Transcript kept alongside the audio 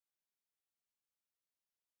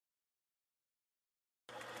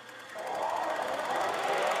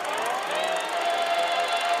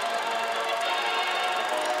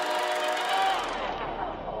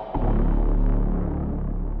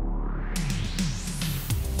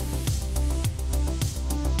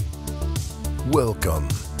Welcome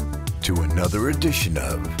to another edition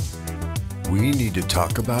of We Need to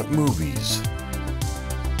Talk About Movies.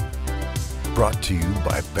 Brought to you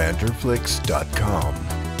by banterflix.com.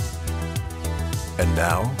 And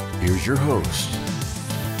now, here's your host,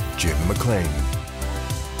 Jim McLean.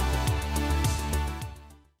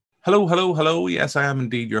 Hello. Yes, I am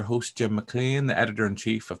indeed your host, Jim McLean, the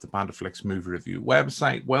editor-in-chief of the Banterflix Movie Review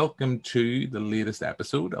website. Welcome to the latest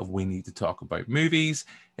episode of We Need to Talk About Movies.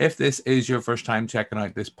 If this is your first time checking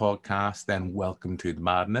out this podcast, then welcome to the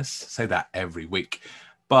madness. I say that every week.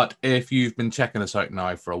 But if you've been checking us out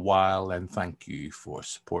now for a while, then thank you for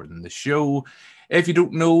supporting the show. If you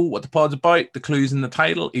don't know what the pod's about, the clue's in the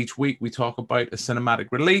title. Each week we talk about a cinematic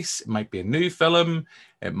release. It might be a new film,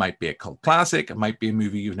 it might be a cult classic, it might be a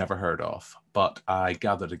movie you've never heard of. But I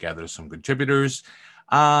gather together some contributors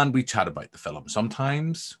and we chat about the film.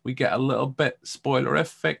 Sometimes we get a little bit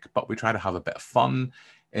spoilerific, but we try to have a bit of fun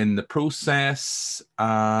in the process,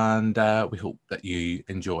 and we hope that you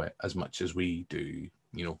enjoy it as much as we do,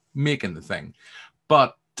 making the thing.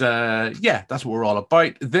 But yeah, that's what we're all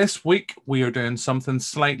about. This week, we are doing something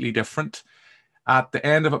slightly different. At the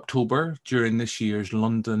end of October, during this year's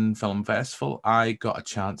London Film Festival, I got a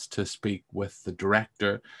chance to speak with the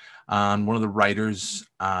director and one of the writers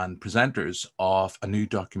and presenters of a new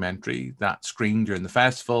documentary that screened during the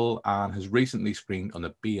festival and has recently screened on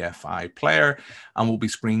the BFI player and will be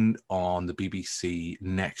screened on the BBC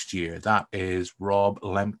next year. That is Rob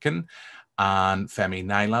Lemkin and Femi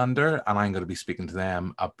Nylander, and I'm going to be speaking to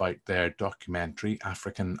them about their documentary,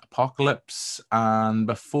 African Apocalypse. And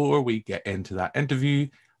before we get into that interview,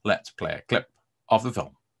 let's play a clip of the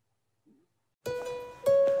film.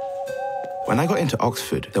 When I got into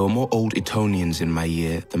Oxford, there were more old Etonians in my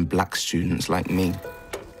year than black students like me.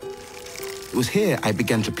 It was here I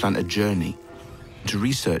began to plan a journey to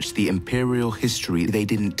research the imperial history they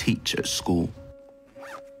didn't teach at school.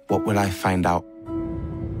 What will I find out?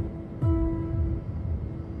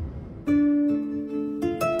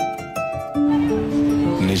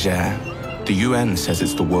 Niger. The UN says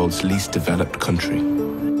it's the world's least developed country.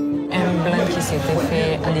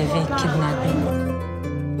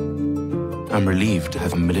 I'm relieved to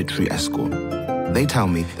have a military escort. They tell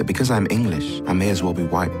me that because I'm English, I may as well be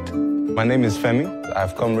white. My name is Femi.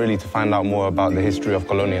 I've come really to find out more about the history of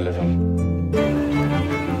colonialism.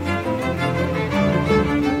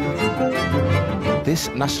 This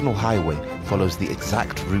national highway follows the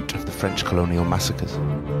exact route of the French colonial massacres.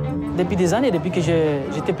 Depuis des années, depuis que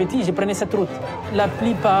j'étais petit, je prenais cette route. La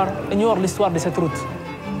plupart ignorent l'histoire de cette route.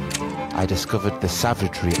 I discovered the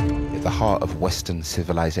savagery at the heart of Western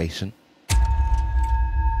civilization.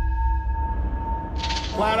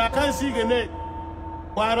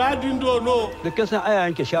 Da kasa aya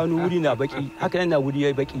yanke shanu wuri na baki, haka yana wuri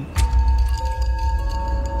yayi baki.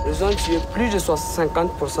 Ils ont tué plus de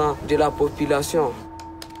 50% de la population.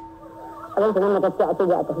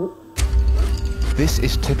 This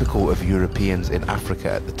is typical of Europeans in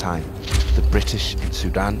Africa at the time. The British in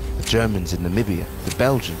Sudan, the Germans in Namibia, the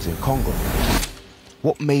Belgians in Congo.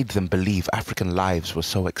 What made them believe African lives were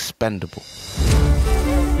so expendable?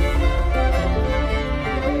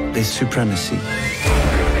 This supremacy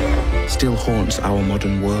still haunts our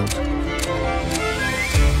modern world.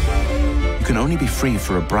 You can only be free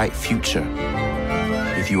for a bright future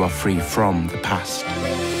if you are free from the past.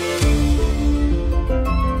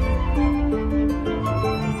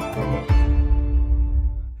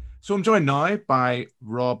 So I'm joined now by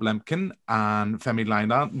Rob Lemkin and Femi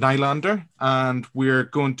Nylander, and we're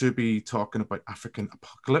going to be talking about African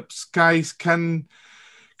Apocalypse. Guys, can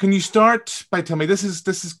you start by telling me, this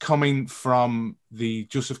is coming from the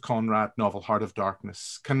Joseph Conrad novel Heart of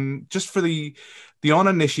Darkness. Just for the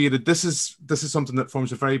uninitiated, this is something that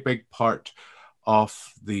forms a very big part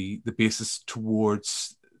of the basis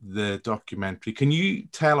towards the documentary. Can you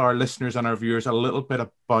tell our listeners and our viewers a little bit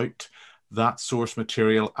about that source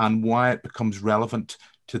material and why it becomes relevant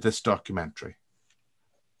to this documentary?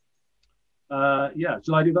 Yeah,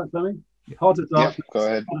 shall I do that, Femi? Yeah. Heart of Darkness. Yeah, go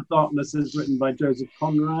ahead. Heart of Darkness is written by Joseph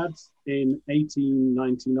Conrad in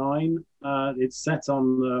 1899. It's set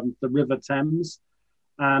on the River Thames,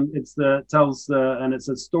 and it's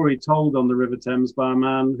a story told on the River Thames by a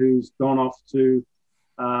man who's gone off to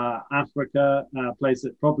Africa, a place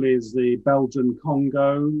that probably is the Belgian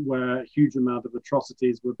Congo, where a huge amount of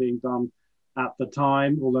atrocities were being done at the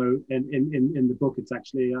time, although in the book it's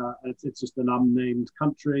actually it's just an unnamed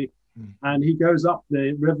country. And he goes up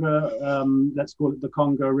the river, let's call it the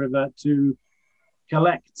Congo River, to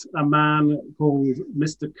collect a man called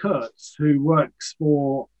Mr. Kurtz, who works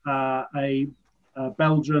for a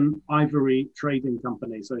Belgian ivory trading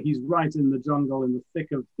company. So he's right in the jungle, in the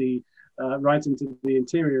thick of the right into the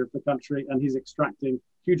interior of the country, and he's extracting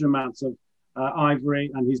huge amounts of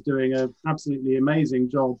ivory, and he's doing an absolutely amazing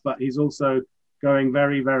job. But he's also going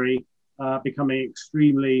becoming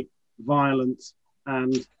extremely violent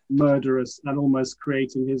and murderous, and almost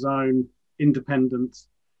creating his own independent,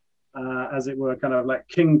 as it were, kind of like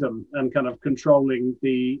kingdom, and kind of controlling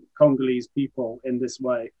the Congolese people in this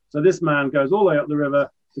way. So this man goes all the way up the river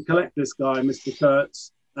to collect this guy, Mr.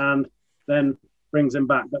 Kurtz, and then brings him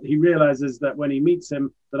back. But he realizes that when he meets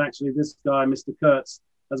him, that actually this guy, Mr. Kurtz,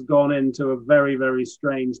 has gone into a very, very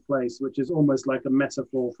strange place, which is almost like a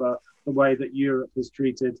metaphor for the way that Europe has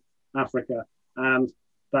treated Africa. And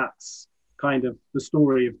that's kind of the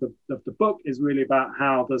story of the book, is really about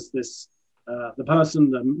how does this, the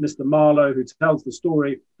person, Mr. Marlowe, who tells the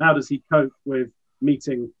story, how does he cope with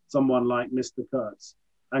meeting someone like Mr. Kurtz?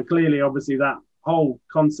 And clearly, obviously, that whole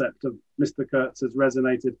concept of Mr. Kurtz has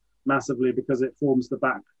resonated massively, because it forms the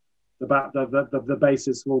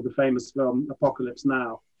basis for the famous film Apocalypse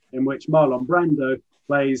Now, in which Marlon Brando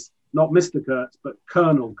plays not Mr. Kurtz, but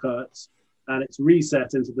Colonel Kurtz. And it's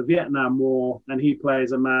reset into the Vietnam War, and he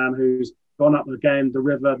plays a man who's gone up again the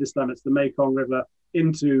river, this time it's the Mekong River,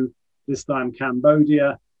 into this time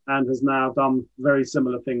Cambodia, and has now done very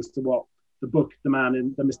similar things to what the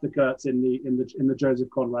Mr. Kurtz in the Joseph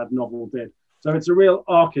Conrad novel did. So it's a real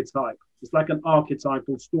archetype. It's like an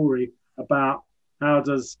archetypal story about how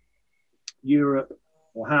does Europe,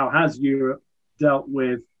 or how has Europe dealt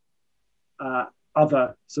with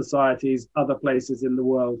other societies, other places in the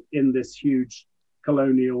world in this huge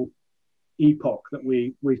colonial epoch that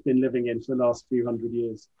we've been living in for the last few hundred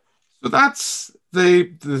years. So that's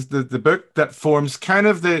the book that forms kind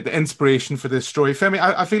of the inspiration for this story. Femi,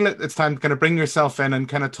 I feel like it's time to kind of bring yourself in and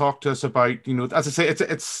kind of talk to us about, you know, as I say,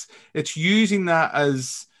 it's using that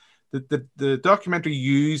as the documentary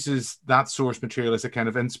uses that source material as a kind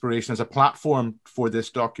of inspiration, as a platform for this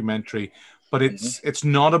documentary. But it's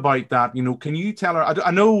not about that. You know, can you tell her? I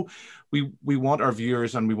know we want our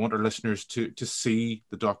viewers and we want our listeners to see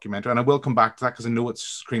the documentary, and I will come back to that because I know it's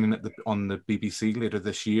screening on the BBC later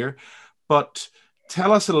this year. But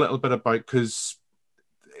tell us a little bit about, because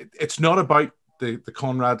it's not about the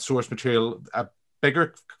Conrad source material. A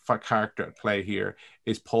bigger character at play here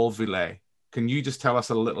is Paul Voulet. Can you just tell us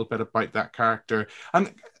a little bit about that character,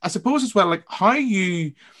 and I suppose as well, like how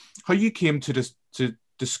you came to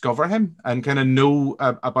discover him and kind of know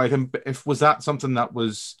about him? Was that something that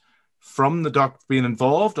was from the doc being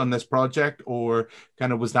involved on this project, or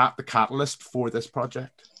kind of was that the catalyst for this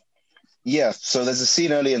project? Yeah, so there's a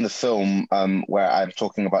scene early in the film where I'm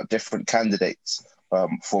talking about different candidates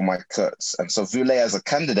for my Kurtz. And so Voulet as a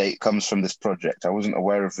candidate comes from this project. I wasn't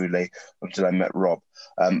aware of Voulet until I met Rob.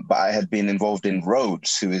 But I had been involved in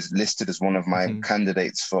Rhodes, who is listed as one of my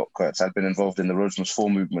candidates for Kurtz. I'd been involved in the Rhodes Must Fall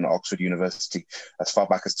movement at Oxford University as far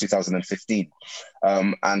back as 2015.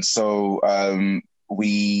 And so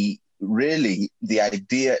the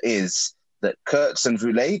idea is that Kurtz and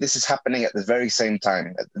Voulet, this is happening at the very same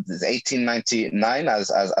time. It's 1899,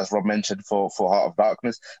 as Rob mentioned, for Heart of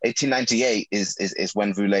Darkness. 1898 is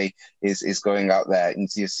when Voulet is going out there. And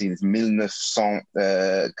you see this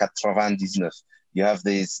 1999. You have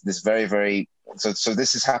this very, very, so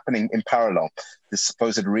this is happening in parallel, this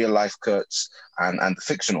supposed real life Kurtz and the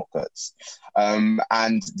fictional Kurtz.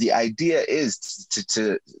 And the idea is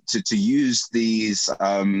to use these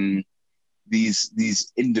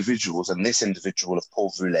individuals, and this individual of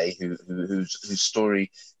Paul Voulet, whose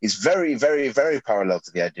story is very, very, very parallel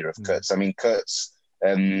to the idea of Kurtz. I mean, Kurtz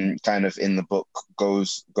kind of in the book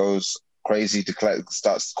goes crazy,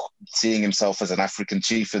 starts seeing himself as an African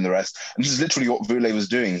chief and the rest. And this is literally what Voulet was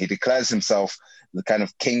doing. He declares himself the kind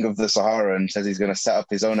of king of the Sahara and says he's going to set up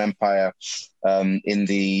his own empire in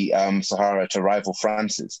the Sahara to rival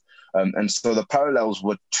France's. And so the parallels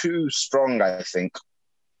were too strong, I think,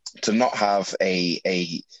 to not have a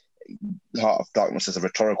Heart of Darkness as a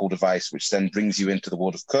rhetorical device, which then brings you into the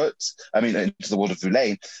world of into the world of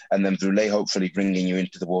Voulet, and then Voulet hopefully bringing you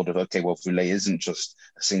into the world of, okay, well, Voulet isn't just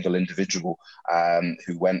a single individual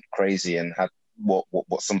who went crazy and had what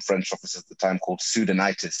some French officers at the time called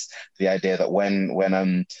Sudanitis, the idea that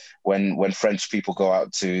when French people go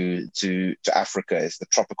out to Africa, it's the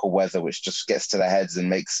tropical weather which just gets to their heads and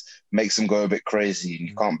makes them go a bit crazy.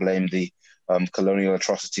 You can't blame the colonial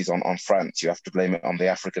atrocities on France. You have to blame it on the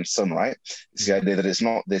African sun, right? It's the idea that it's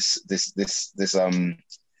not this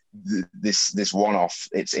one-off.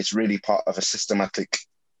 It's really part of a systematic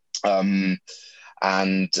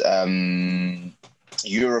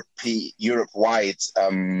Europe-wide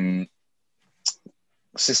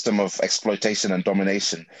system of exploitation and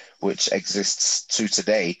domination which exists to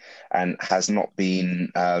today and has not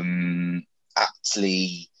been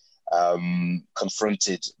aptly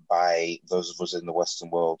confronted by those of us in the Western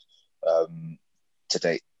world to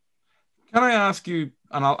date. Can I ask you,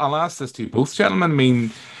 and I'll ask this to you both, gentlemen, I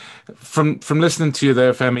mean, from listening to you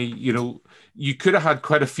there, Femi, you know, you could have had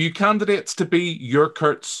quite a few candidates to be your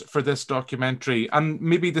Kurtz for this documentary. And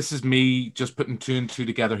maybe this is me just putting two and two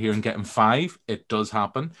together here and getting five. It does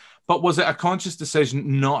happen. But was it a conscious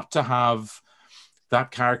decision not to have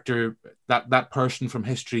that character, that person from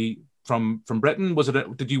history from Britain? Was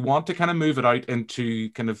it did you want to kind of move it out into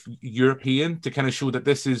kind of European to kind of show that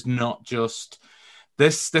this is not just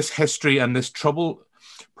this history and this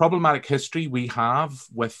problematic history we have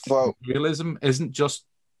with realism isn't just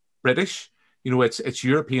British? You know, it's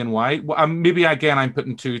European wide. Well, maybe again, I'm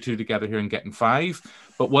putting two together here and getting five.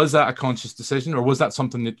 But was that a conscious decision, or was that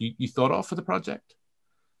something that you thought of for the project?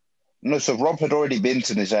 No, so Rob had already been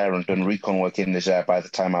to Niger and done recon work in Niger by the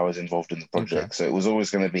time I was involved in the project. Okay. So it was always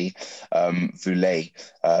going to be Voulet.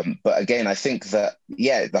 But again, I think that,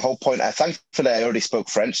 yeah, the whole point, thankfully I already spoke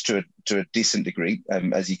French to a decent degree.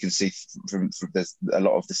 As you can see from there's a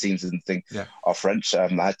lot of the scenes and things are French. I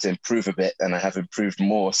had to improve a bit, and I have improved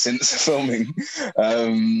more since filming.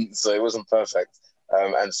 So it wasn't perfect.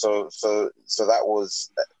 And so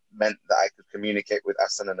that meant that I could communicate with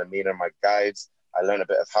Hassan and Amina, my guides. I learned a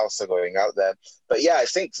bit of Hausa going out there. But yeah, I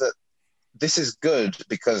think that this is good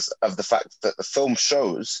because of the fact that the film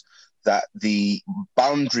shows that the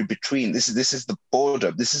boundary between, this is the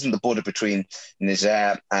border. This isn't the border between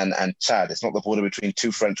Niger and Chad. It's not the border between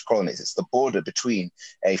two French colonies. It's the border between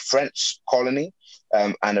a French colony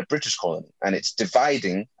and a British colony. And it's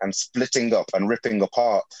dividing and splitting up and ripping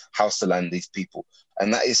apart Hausaland, these people.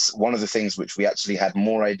 And that is one of the things which we actually had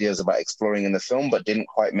more ideas about exploring in the film, but didn't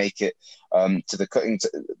quite make it to the cutting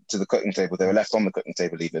table. They were left on the cutting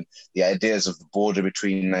table even. The ideas of the border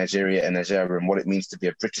between Nigeria and Nigeria and what it means to be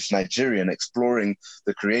a British Nigerian, exploring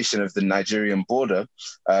the creation of the Nigerian border,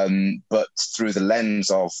 but through the lens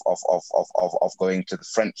of going to the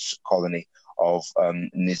French colony of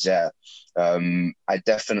Niger. I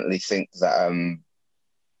definitely think that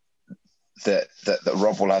that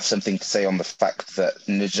Rob will have something to say on the fact that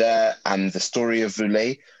Niger and the story of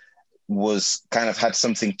Voulet was kind of had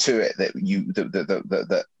something to it that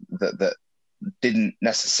didn't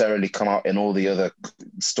necessarily come out in all the other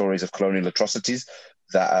stories of colonial atrocities,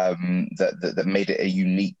 that made it a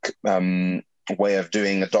unique way of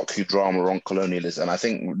doing a docudrama on colonialism. I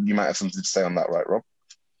think you might have something to say on that, right, Rob?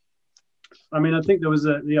 I mean, I think there was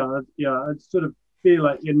I sort of feel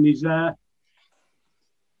like in Niger,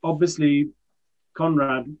 obviously,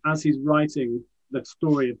 Conrad, as he's writing the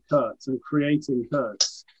story of Kurtz and creating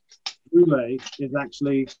Kurtz, Voulet is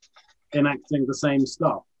actually enacting the same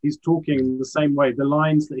stuff. He's talking the same way. The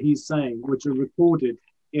lines that he's saying, which are recorded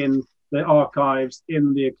in the archives,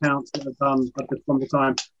 in the accounts that are done from the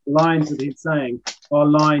time, the lines that he's saying are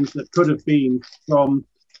lines that could have been from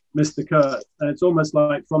Mr. Kurtz. And it's almost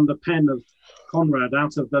like from the pen of Conrad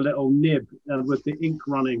out of the little nib with the ink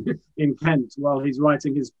running in Kent while he's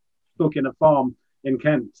writing his book in a farm in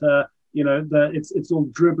Kent. It's all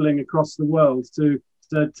dribbling across the world to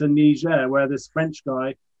Niger, where this French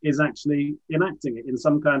guy is actually enacting it in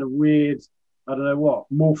some kind of weird, I don't know what,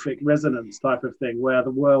 morphic resonance type of thing, where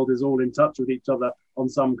the world is all in touch with each other on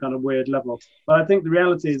some kind of weird level. But I think the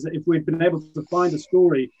reality is that if we'd been able to find a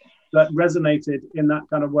story that resonated in that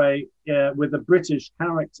kind of way with a British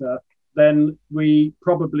character, then we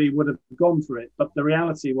probably would have gone for it. But the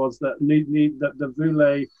reality was that the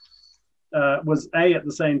Voulet was at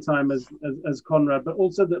the same time as Conrad, but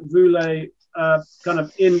also that Voulet kind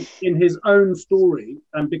of in his own story,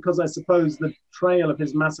 and because I suppose the trail of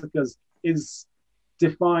his massacres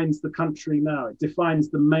defines the country now. It defines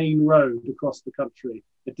the main road across the country.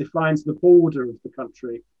 It defines the border of the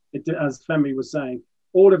country. As Femi was saying,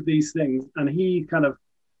 all of these things, and he kind of,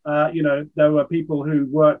 there were people who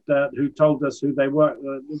worked who told us who they worked.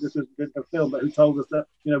 This was a film, but who told us that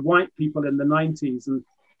white people in the 90s and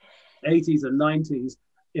 80s and 90s,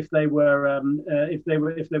 if they were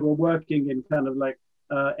working in kind of like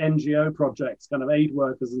NGO projects, kind of aid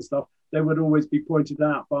workers and stuff, they would always be pointed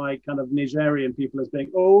out by kind of Nigerian people as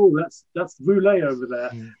being, oh, that's Voulet over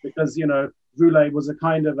there, because Voulet was a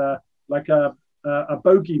kind of a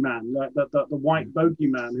bogeyman, like the white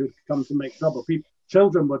bogeyman who'd come to make trouble.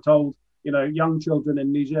 Children were told, young children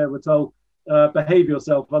in Niger were told, behave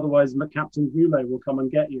yourself, otherwise Captain Voulet will come and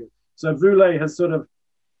get you. So Voulet has sort of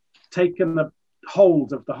taken the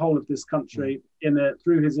hold of the whole of this country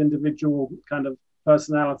through his individual kind of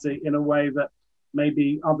personality in a way that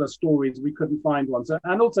maybe other stories we couldn't find one. So,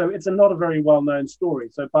 and also it's not a very well-known story.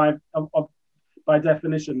 So by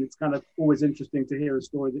definition, it's kind of always interesting to hear a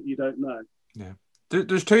story that you don't know. Yeah.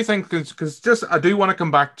 There's two things, because just I do want to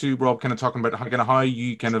come back to Rob kind of talking about how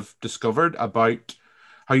you kind of discovered unearthed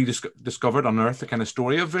the kind of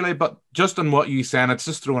story of Vile, but just on what you said, it's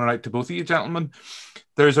just throwing it out to both of you gentlemen.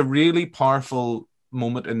 There's a really powerful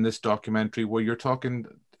moment in this documentary where you're talking,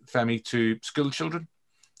 Femi, to school children,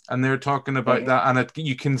 and they're talking about that, and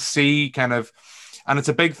you can see kind of, and it's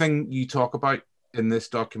a big thing you talk about in this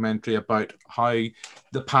documentary about how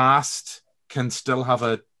the past can still have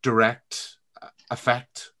a direct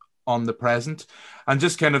effect on the present, and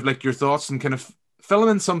just kind of like your thoughts and kind of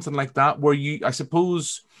filming something like that where you, I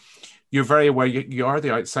suppose, you're very aware you are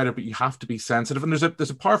the outsider, but you have to be sensitive. And there's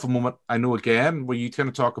a powerful moment, I know, again, where you kind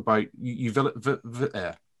of talk about you visit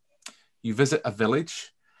a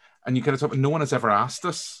village, and you kind of talk, no one has ever asked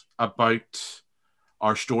us about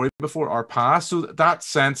our story before, our past. So that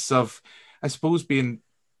sense of, I suppose, being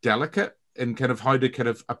delicate in kind of how to kind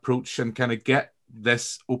of approach and kind of get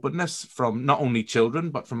this openness from not only children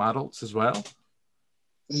but from adults as well.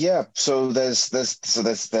 Yeah, so there's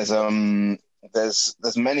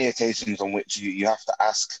many occasions on which you have to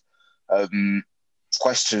ask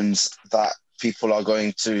questions that people are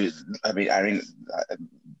going to.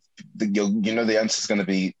 The answer is going to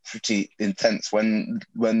be pretty intense. When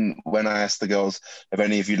I ask the girls, have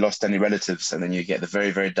any of you lost any relatives, and then you get the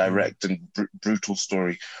very, very direct and brutal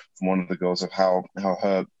story from one of the girls of how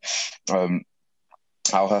her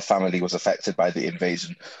family was affected by the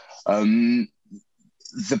invasion.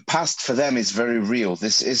 The past for them is very real.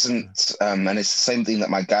 This isn't, and it's the same thing that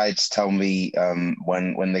my guides tell me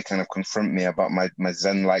when they kind of confront me about my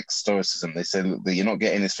Zen-like stoicism. They say that you're not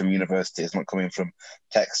getting this from university. It's not coming from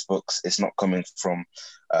textbooks. It's not coming from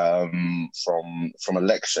a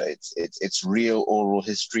lecture. It's real oral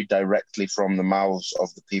history directly from the mouths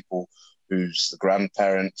of the people whose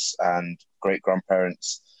grandparents and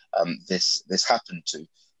great-grandparents this happened to.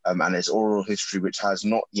 And it's oral history which has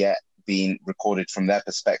not yet been recorded from their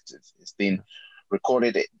perspective. It's been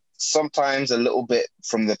recorded sometimes a little bit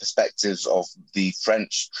from the perspectives of the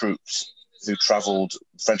French troops who traveled,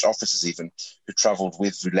 French officers even, who traveled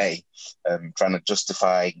with Villay, trying to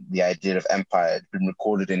justify the idea of empire. It's been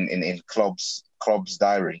recorded in Klobb's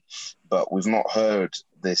diary, but we've not heard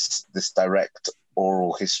this direct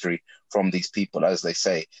oral history from these people. As they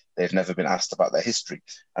say, they've never been asked about their history.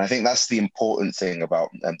 And I think that's the important thing about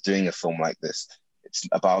doing a film like this. It's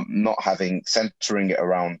about not centering it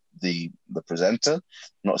around the presenter,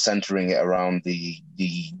 not centering it around the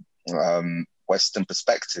Western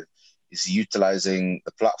perspective. Is utilizing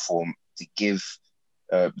the platform to give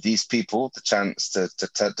these people the chance to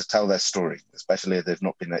tell their story, especially if they've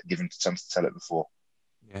not been given the chance to tell it before.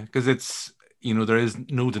 Yeah, because it's, there is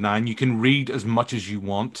no denying you can read as much as you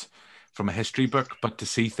want from a history book, but to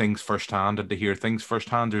see things firsthand and to hear things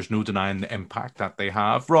firsthand, there's no denying the impact that they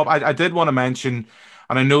have. Rob, I did want to mention,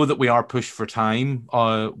 and I know that we are pushed for time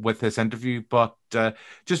with this interview, but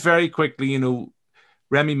just very quickly,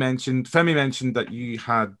 Femi mentioned that you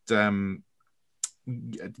had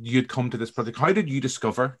you'd come to this project. How did you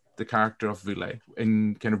discover the character of Vile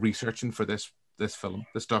in kind of researching for this film,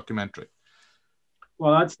 this documentary?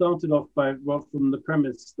 Well, I'd started off from the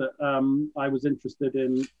premise that I was interested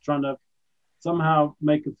in trying to somehow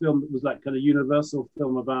make a film that was like kind of universal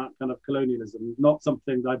film about kind of colonialism, not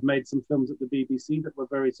something I'd made some films at the BBC that were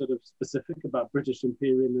very sort of specific about British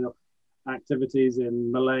imperial activities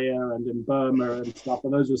in Malaya and in Burma and stuff,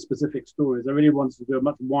 and those were specific stories. I really wanted to do a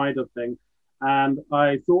much wider thing, and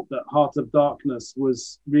I thought that Heart of Darkness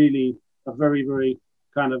was really a very, very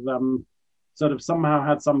kind of sort of somehow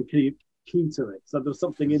had some key to it. So there's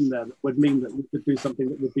something in there that would mean that we could do something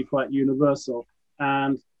that would be quite universal.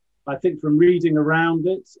 And I think from reading around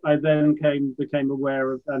it, I then became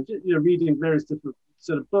aware of, and reading various different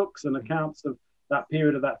sort of books and accounts of that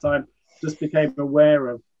period of that time, just became aware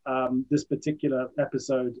of this particular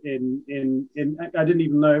episode in I didn't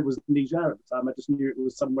even know it was Niger at the time. I just knew it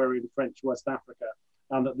was somewhere in French West Africa,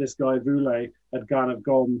 and that this guy Vule had kind of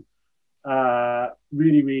gone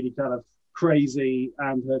really, really kind of crazy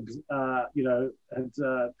and had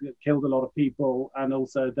killed a lot of people, and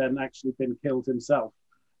also then actually been killed himself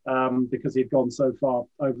because he'd gone so far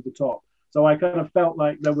over the top. So I kind of felt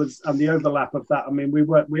like there was, and the overlap of that. I mean,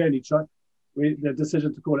 the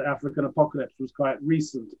decision to call it African Apocalypse was quite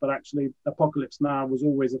recent, but actually Apocalypse Now was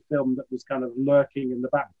always a film that was kind of lurking in the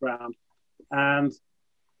background. And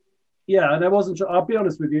yeah, and I wasn't sure, I'll be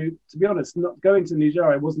honest with you, to be honest, not going to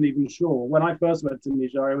Niger, I wasn't even sure. When I first went to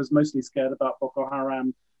Niger, I was mostly scared about Boko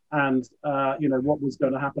Haram and what was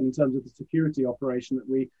going to happen in terms of the security operation that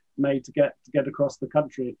we made to get across the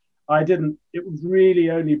country. It was really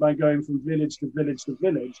only by going from village to village to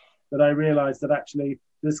village that I realized that actually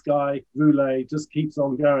this guy, Voulez, just keeps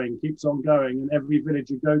on going in every village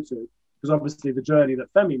you go to. Because obviously the journey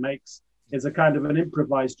that Femi makes is a kind of an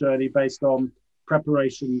improvised journey based on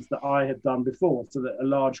preparations that I had done before, so that a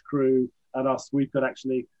large crew and us, we could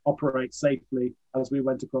actually operate safely as we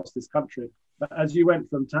went across this country. But as you went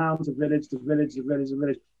from town to village to village to village to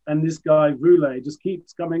village, and this guy, Voulez, just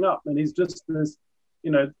keeps coming up, and he's just this,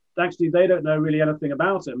 actually they don't know really anything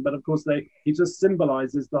about him, but of course he just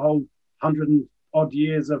symbolizes the whole 100 and odd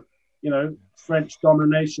years of French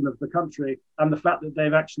domination of the country, and the fact that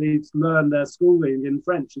they've actually learned their schooling in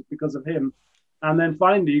French is because of him. And then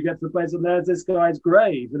finally you get to the place and there's this guy's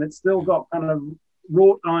grave, and it's still got kind of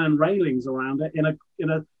wrought iron railings around it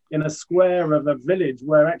in a square of a village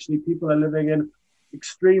where actually people are living in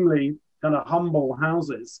extremely kind of humble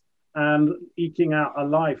houses and eking out a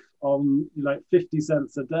life on 50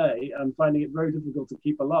 cents a day and finding it very difficult to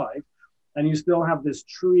keep alive. And you still have this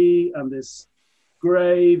tree and this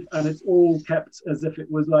grave, and it's all kept as if it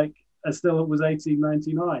was still it was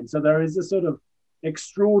 1899. So there is a sort of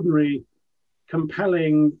extraordinary,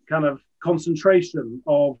 compelling kind of concentration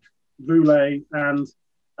of Voulez and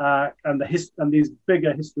these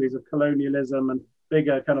bigger histories of colonialism and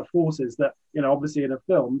bigger kind of forces that obviously in a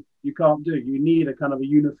film you can't do. You need a kind of a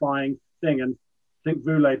unifying thing, and I think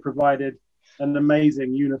Voulez provided an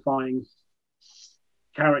amazing unifying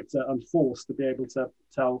character and force to be able to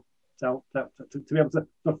be able to,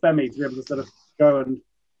 for Femi to be able to sort of go and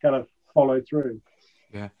kind of follow through.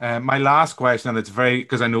 Yeah. My last question, and it's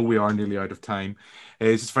because I know we are nearly out of time,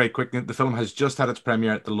 is just very quick. The film has just had its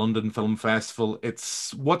premiere at the London Film Festival.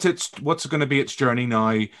 What's going to be its journey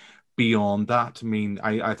now beyond that? I mean,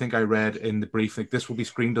 I think I read in the brief this will be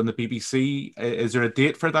screened on the BBC. Is there a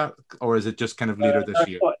date for that, or is it just kind of later this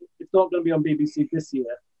year? It's not going to be on BBC this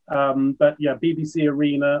year. But yeah, BBC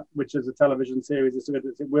Arena, which is a television series,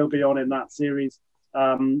 it will be on in that series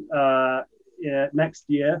next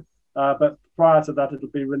year. But prior to that, it'll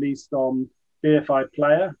be released on BFI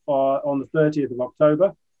Player on the 30th of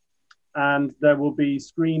October. And there will be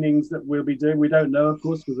screenings that we'll be doing. We don't know, of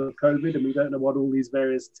course, because of COVID, and we don't know what all these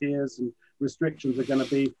various tiers and restrictions are going to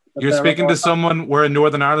be. But you're speaking to someone, we're in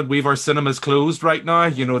Northern Ireland, we've our cinemas closed right now.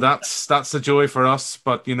 That's a joy for us.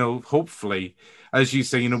 But, hopefully, as you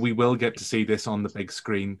say, we will get to see this on the big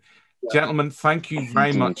screen. Yeah. Gentlemen, thank you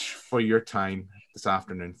very much for your time this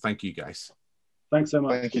afternoon. Thank you, guys. Thanks so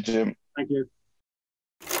much. Thank you, Jim. Thank you.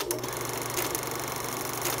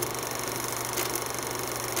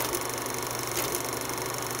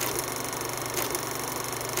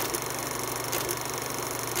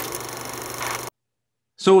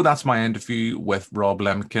 So that's my interview with Rob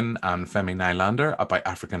Lemkin and Femi Nylander about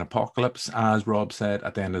African Apocalypse. As Rob said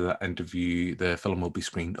at the end of the interview, the film will be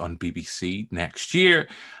screened on BBC next year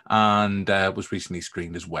and was recently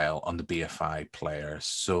screened as well on the BFI Player.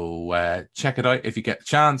 So check it out if you get a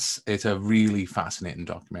chance. It's a really fascinating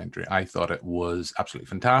documentary. I thought it was absolutely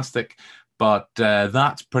fantastic. But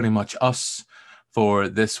that's pretty much us for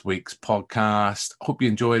this week's podcast. Hope you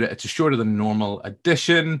enjoyed it. It's a shorter than normal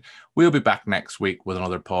edition. We'll be back next week with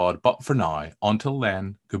another pod. But for now, until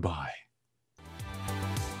then, goodbye.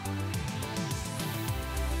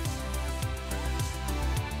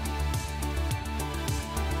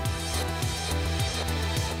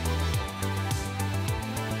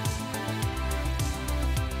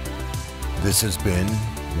 This has been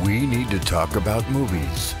We Need to Talk About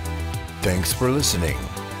Movies. Thanks for listening.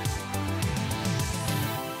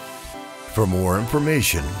 For more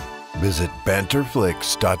information, visit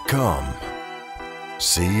banterflix.com.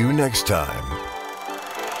 See you next time.